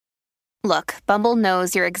Look, Bumble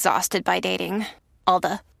knows you're exhausted by dating. All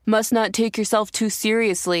the must not take yourself too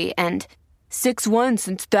seriously and 6'1"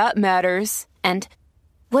 since that matters. And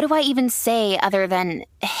what do I even say other than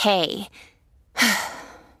hey?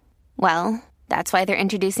 Well, that's why they're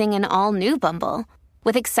introducing an all-new Bumble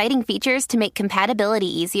with exciting features to make compatibility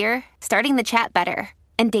easier, starting the chat better,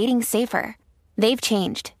 and dating safer. They've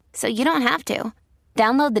changed, so you don't have to.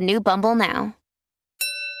 Download the new Bumble now.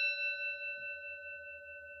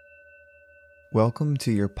 Welcome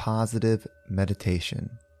to your positive meditation.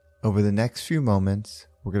 Over the next few moments,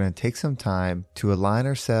 we're going to take some time to align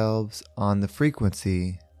ourselves on the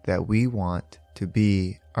frequency that we want to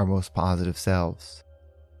be our most positive selves.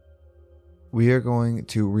 We are going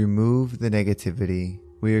to remove the negativity.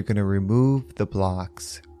 We are going to remove the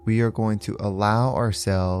blocks. We are going to allow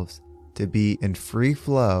ourselves to be in free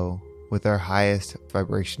flow with our highest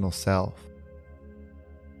vibrational self.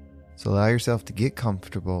 So allow yourself to get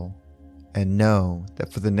comfortable and know that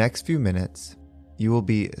for the next few minutes, you will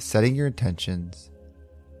be setting your intentions,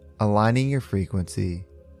 aligning your frequency,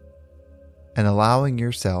 and allowing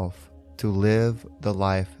yourself to live the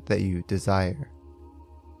life that you desire.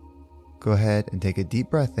 Go ahead and take a deep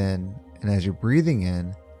breath in, and as you're breathing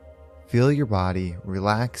in, feel your body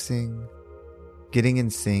relaxing, getting in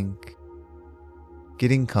sync,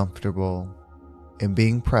 getting comfortable, and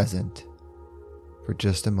being present for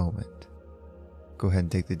just a moment. Go ahead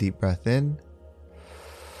and take the deep breath in.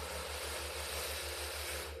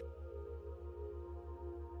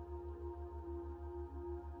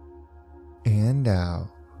 And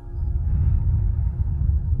out.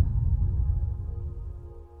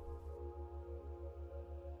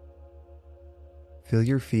 Feel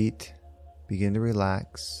your feet begin to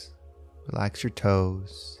relax. Relax your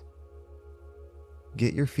toes.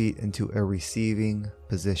 Get your feet into a receiving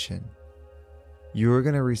position. You are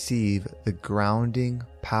going to receive the grounding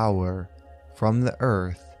power from the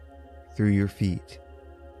earth through your feet.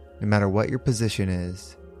 No matter what your position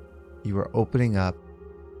is, you are opening up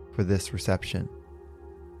for this reception.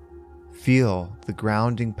 Feel the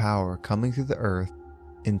grounding power coming through the earth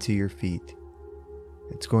into your feet.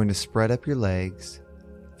 It's going to spread up your legs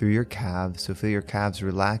through your calves, so feel your calves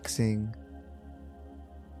relaxing,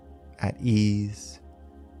 at ease.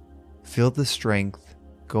 Feel the strength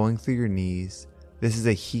going through your knees. This is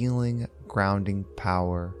a healing, grounding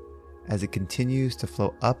power as it continues to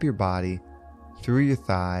flow up your body, through your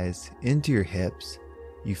thighs, into your hips.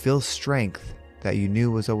 You feel strength that you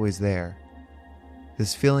knew was always there.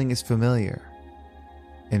 This feeling is familiar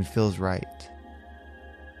and feels right.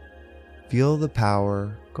 Feel the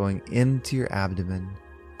power going into your abdomen,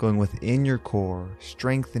 going within your core,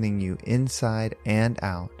 strengthening you inside and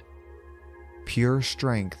out. Pure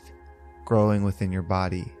strength growing within your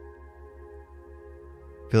body.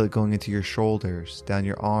 Feel it going into your shoulders, down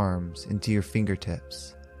your arms, into your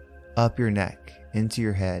fingertips, up your neck, into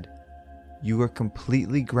your head. You are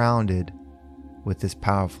completely grounded with this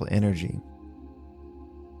powerful energy.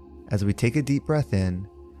 As we take a deep breath in,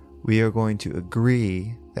 we are going to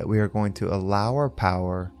agree that we are going to allow our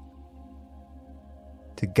power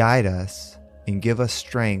to guide us and give us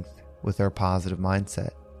strength with our positive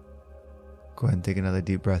mindset. Go ahead and take another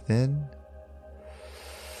deep breath in.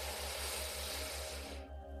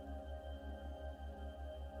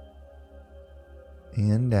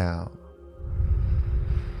 And out.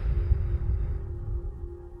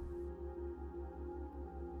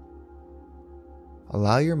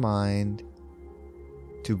 Allow your mind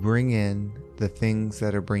to bring in the things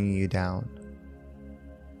that are bringing you down.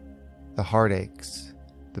 The heartaches,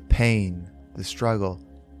 the pain, the struggle,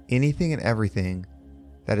 anything and everything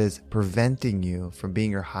that is preventing you from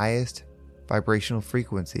being your highest vibrational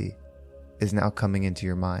frequency is now coming into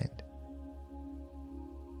your mind.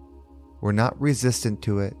 We're not resistant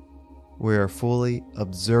to it. We are fully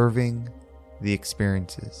observing the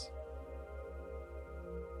experiences.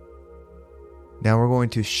 Now we're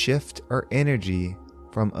going to shift our energy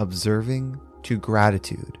from observing to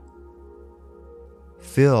gratitude.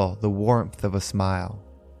 Feel the warmth of a smile.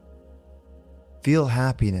 Feel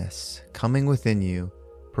happiness coming within you,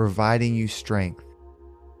 providing you strength.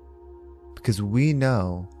 Because we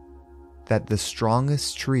know that the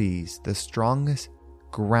strongest trees, the strongest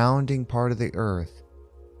grounding part of the earth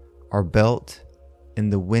are built in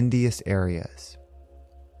the windiest areas.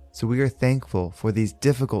 So we are thankful for these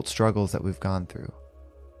difficult struggles that we've gone through.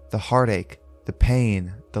 The heartache, the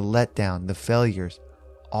pain, the letdown, the failures,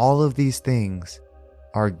 all of these things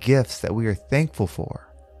are gifts that we are thankful for.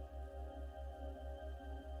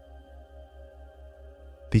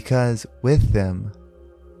 Because with them,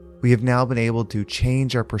 we have now been able to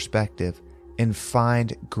change our perspective and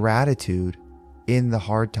find gratitude in the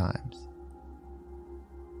hard times.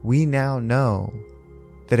 we now know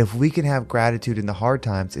that if we can have gratitude in the hard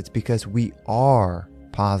times, it's because we are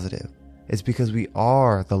positive. It's because we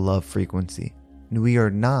are the love frequency, and we are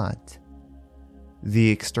not the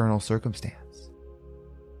external circumstance.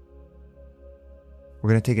 We're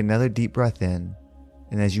going to take another deep breath in,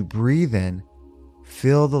 and as you breathe in,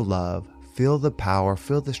 feel the love, feel the power,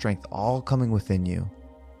 feel the strength all coming within you.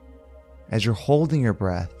 As you're holding your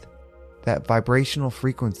breath, that vibrational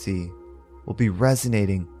frequency will be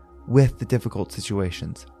resonating with the difficult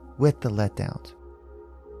situations, with the letdowns.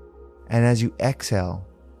 And as you exhale,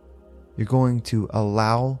 you're going to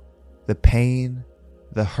allow the pain,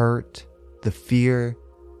 the hurt, the fear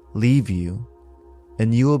leave you,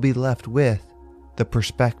 and you will be left with the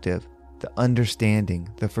perspective, the understanding,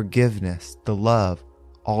 the forgiveness, the love,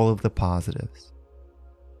 all of the positives.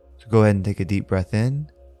 So go ahead and take a deep breath in.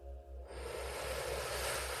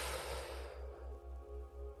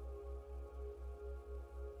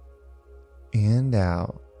 And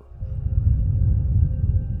out.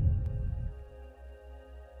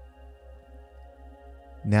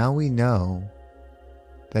 Now we know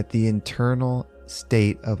that the internal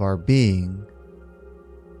state of our being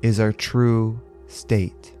is our true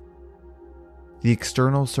state. The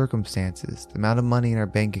external circumstances, the amount of money in our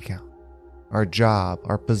bank account, our job,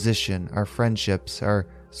 our position, our friendships, our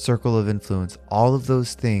circle of influence, all of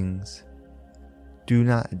those things do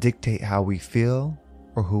not dictate how we feel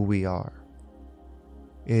or who we are.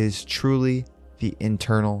 It is truly the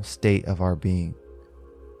internal state of our being.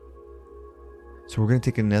 So we're going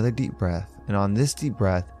to take another deep breath, and on this deep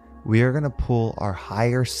breath, we are going to pull our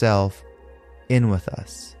higher self in with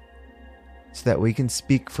us so that we can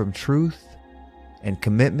speak from truth and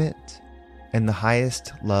commitment and the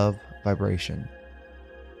highest love vibration.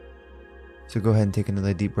 So go ahead and take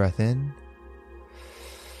another deep breath in.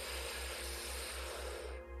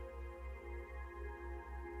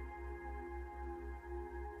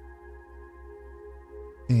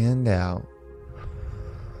 And out.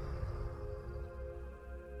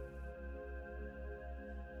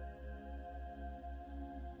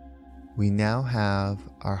 We now have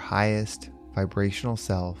our highest vibrational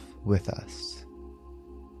self with us.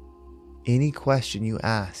 Any question you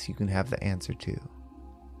ask, you can have the answer to.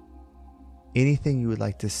 Anything you would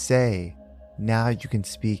like to say, now you can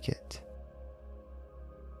speak it.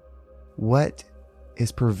 What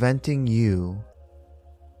is preventing you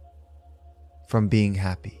from being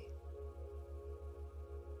happy?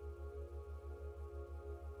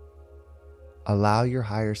 Allow your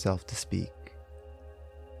higher self to speak.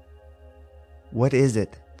 What is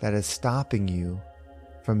it that is stopping you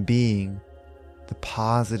from being the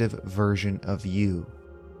positive version of you?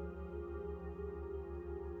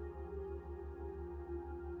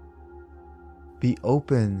 Be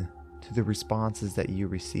open to the responses that you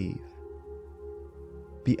receive.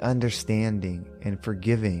 Be understanding and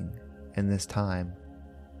forgiving in this time.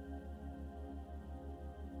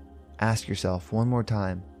 Ask yourself one more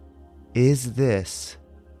time, is this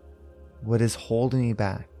what is holding me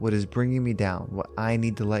back? What is bringing me down? What I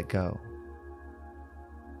need to let go?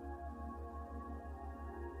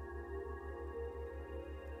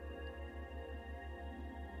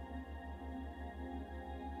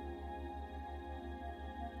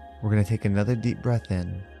 We're going to take another deep breath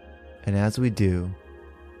in, and as we do,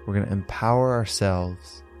 we're going to empower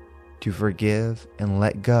ourselves to forgive and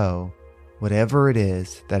let go whatever it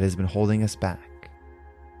is that has been holding us back.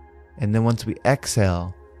 And then once we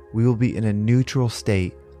exhale, we will be in a neutral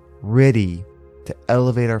state, ready to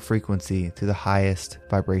elevate our frequency to the highest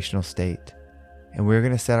vibrational state. And we're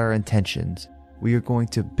going to set our intentions. We are going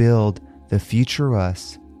to build the future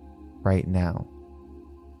us right now.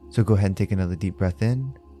 So go ahead and take another deep breath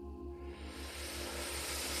in.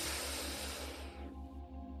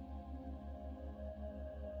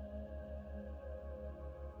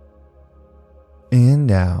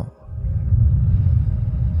 And out.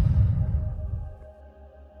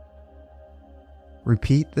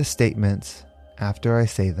 Repeat the statements after I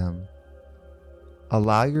say them.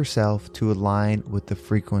 Allow yourself to align with the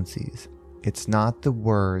frequencies. It's not the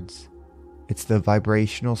words, it's the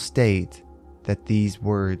vibrational state that these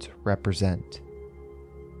words represent.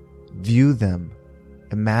 View them,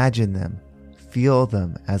 imagine them, feel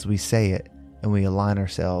them as we say it, and we align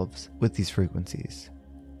ourselves with these frequencies.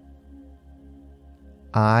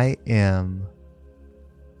 I am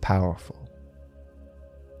powerful.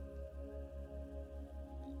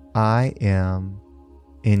 I am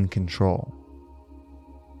in control.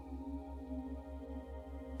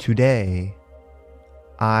 Today,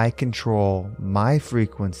 I control my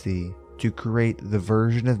frequency to create the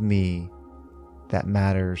version of me that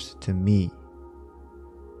matters to me.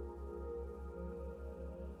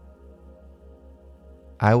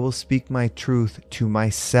 I will speak my truth to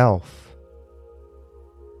myself.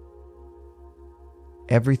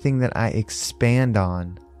 Everything that I expand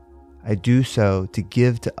on, I do so to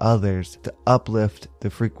give to others to uplift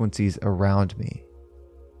the frequencies around me.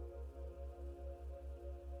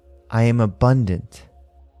 I am abundant.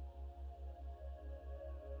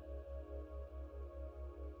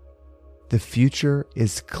 The future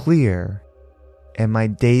is clear, and my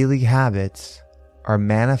daily habits are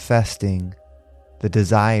manifesting the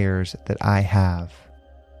desires that I have.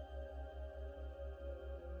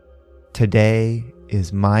 Today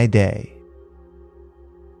is my day.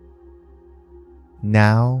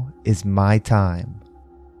 Now is my time.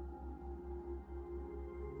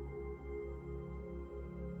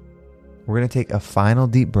 We're going to take a final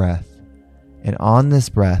deep breath, and on this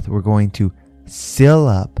breath, we're going to seal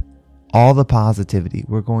up all the positivity.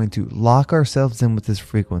 We're going to lock ourselves in with this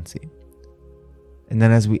frequency. And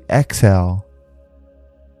then as we exhale,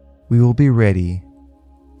 we will be ready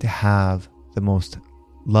to have the most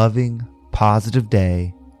loving, positive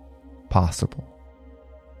day possible.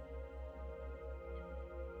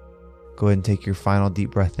 Go ahead and take your final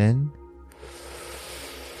deep breath in.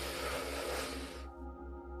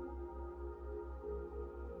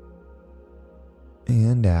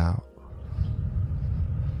 And out.